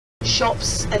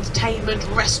shops, entertainment,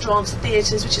 restaurants,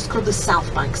 theatres, which is called the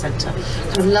South Bank Centre.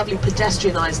 Kind of lovely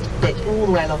pedestrianised bit all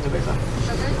the way along the river,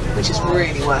 which is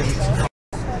really worth it.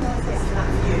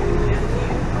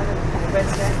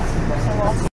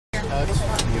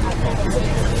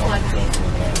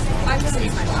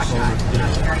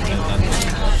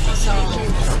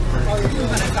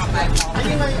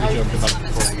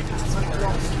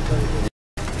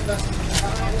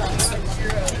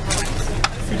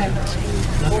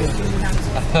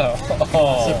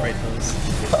 Separate those.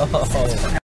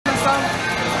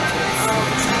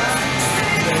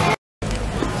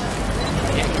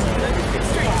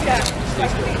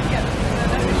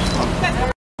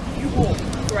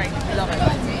 Great, love it.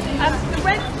 The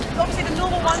red, obviously the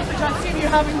normal ones, which I assume you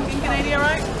have in Canada,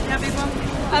 right? You have these ones.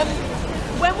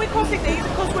 When we're crossing these,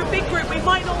 of course we're a big group, we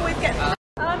might not always get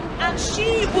and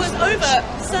she was over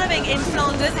serving in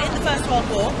Flanders in the First World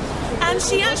War, and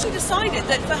she actually decided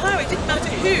that for her it didn't matter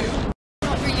who.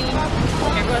 Not really.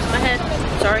 Okay, where's my head?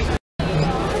 Sorry.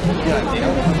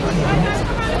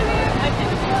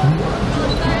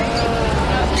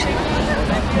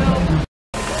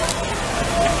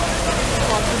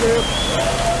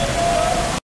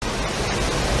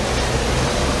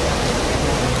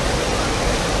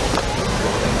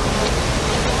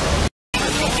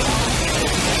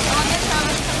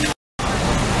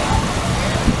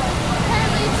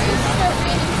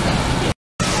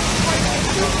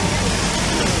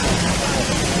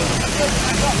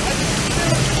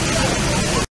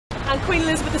 And Queen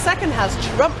Elizabeth II has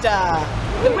trumped her.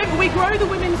 The women, we grow the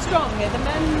women strong, the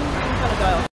men kind of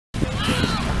go.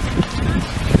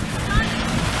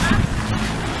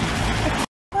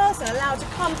 The person allowed to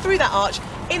come through that arch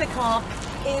in a car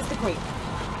is the Queen.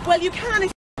 Well, you can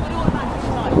if you do all the back as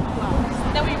well.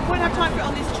 Now we won't have time for it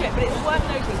on this trip, but it's worth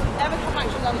noting. If you ever come back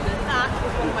to London, that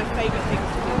is one of my favourite things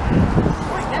to do.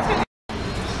 Right, let's go.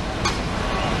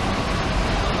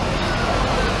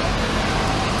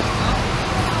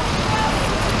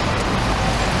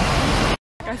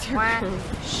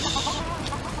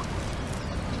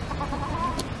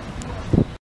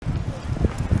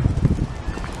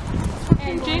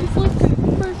 And James looked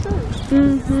for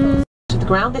sure. To the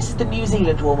ground, this is the New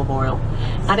Zealand War Memorial,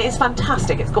 and it is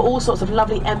fantastic. It's got all sorts of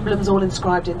lovely emblems all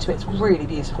inscribed into it. It's really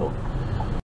beautiful.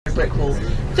 Brick wall.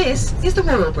 This is the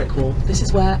Royal Brick Wall. This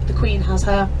is where the Queen has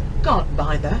her garden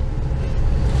behind there,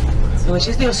 which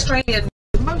is the Australian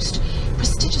most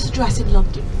prestigious address in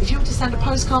London. If you were to send a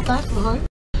postcard there from home,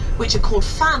 which are called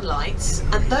fan lights,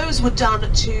 and those were done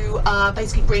to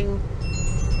basically bring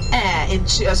air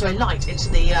into, light into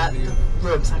the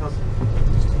rooms. Hang on.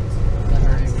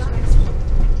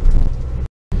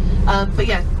 But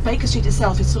yeah, Baker Street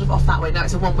itself is sort of off that way. Now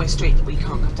it's a one-way street that we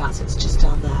can't come down, so it's just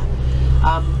down there.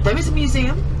 There is a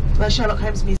museum, where Sherlock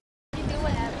Holmes Museum.